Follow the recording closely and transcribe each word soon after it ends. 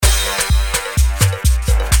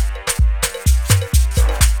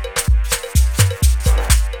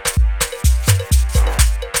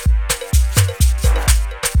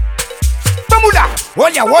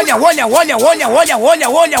Olha, olha, olha, olha, olha, olha, olha,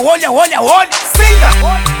 olha, olha, olha, olha. Senta!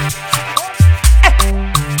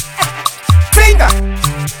 Senta!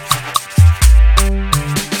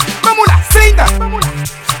 Vamos lá, senta!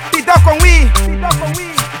 Te dá com I,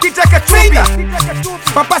 DjKetchup,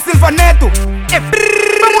 Papá Silva Neto.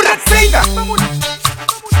 Vamos lá, senta! Vamos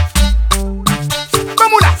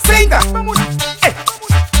lá, senta! Vamos lá, senta!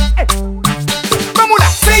 Vamos lá,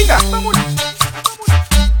 senta! Vamos lá,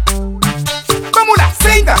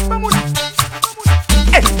 senta!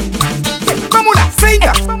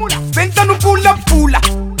 Senta no pula pula,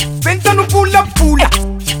 senta no pula pula,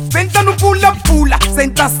 senta no pula pula,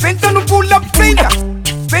 senta, senta no pula pula,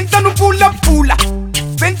 senta no pula pula,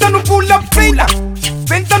 senta no pula pula,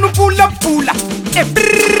 senta no pula pula.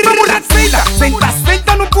 Vamos lá, senta, senta,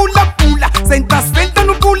 senta no pula pula, senta, senta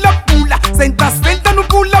no pula pula, senta, senta no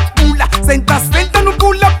pula pula, senta, senta no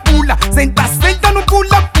pula pula, senta, senta no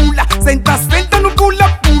pula pula, senta, senta no pula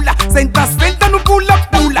pula, senta, senta no pula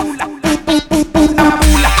pula,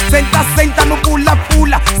 senta, senta no pula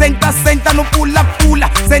pula, senta, senta no pula pula,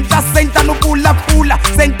 senta, senta no pula pula,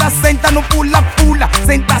 senta, senta no pula pula,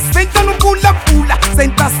 senta, senta no pula pula,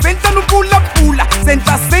 senta, senta no pula pula,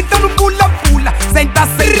 senta, senta no pula pula, senta,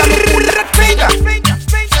 senta no pula, senta.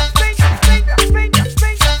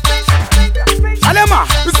 Alema,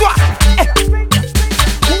 zoa,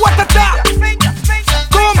 watata,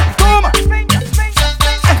 toma, toma,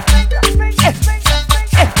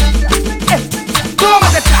 toma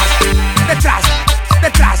detrás, detrás,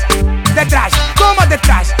 detrás, detrás, toma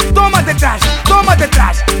detrás, toma detrás, toma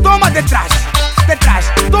detrás, toma detrás, detrás,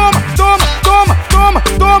 toma, toma, toma, toma,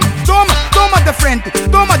 toma, toma, toma de frente,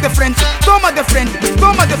 toma de frente, toma de frente,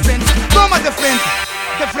 toma de frente, toma de frente,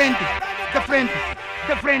 de frente, de frente,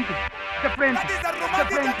 de frente, de frente, de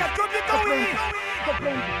frente,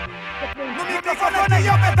 no microfone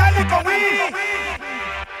yo me dale con Wii.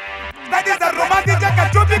 Daddy da romántica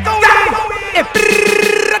DjKetchup con Wii.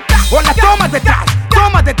 Hola, toma detrás,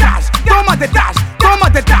 toma detrás, toma detrás, toma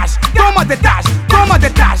detrás, toma detrás, toma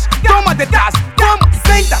detrás, toma detrás, toma,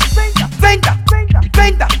 senta, senta,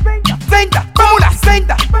 senta, senta, vamos lá,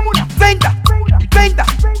 senta, senta, senta,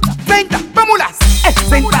 senta, vamos lá,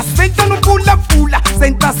 senta, senta no pula pula,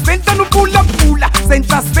 senta, senta no pula pula,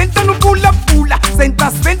 senta, senta no pula pula,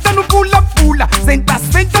 senta, senta no pula pula, senta,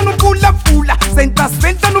 senta no pula pula, senta,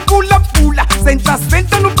 senta no pula pula, senta,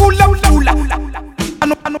 senta no pula pula,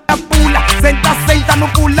 senta, senta no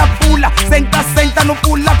pula pula, senta, senta no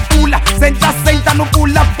pula pula, senta, senta no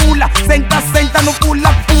pula pula, senta, senta no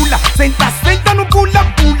pula pula, senta, senta no pula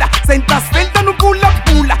pula, senta, senta no pula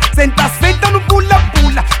pula, senta, senta no pula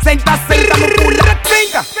pula, senta, senta no pula,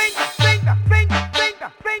 senta.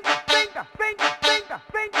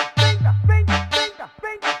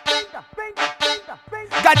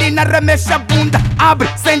 Chegarina remexe a bunda, abre,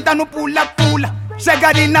 senta no pula pula.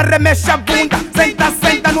 Chegarina remexe a bunda, senta,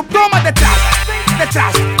 senta no, toma detrás,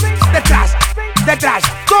 detrás, detrás, detrás,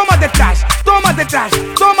 toma detrás, toma detrás,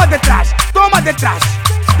 toma detrás, toma detrás,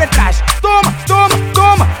 detrás, toma, toma,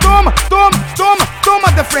 toma, toma, toma, toma,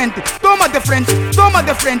 toma de frente, toma de frente, toma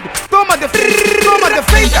de frente, toma de frente, toma de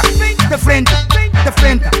frente, de frente, de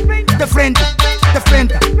frente, de frente, de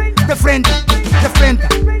frente, de frente, de frente,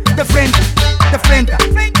 de frente, de frente.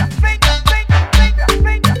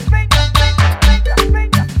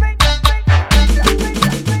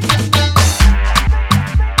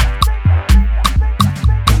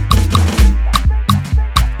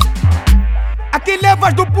 Aqui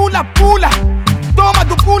levas do pula pula, toma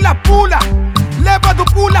do pula pula, leva do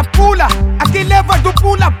pula pula, aqui levas do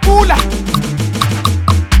pula pula.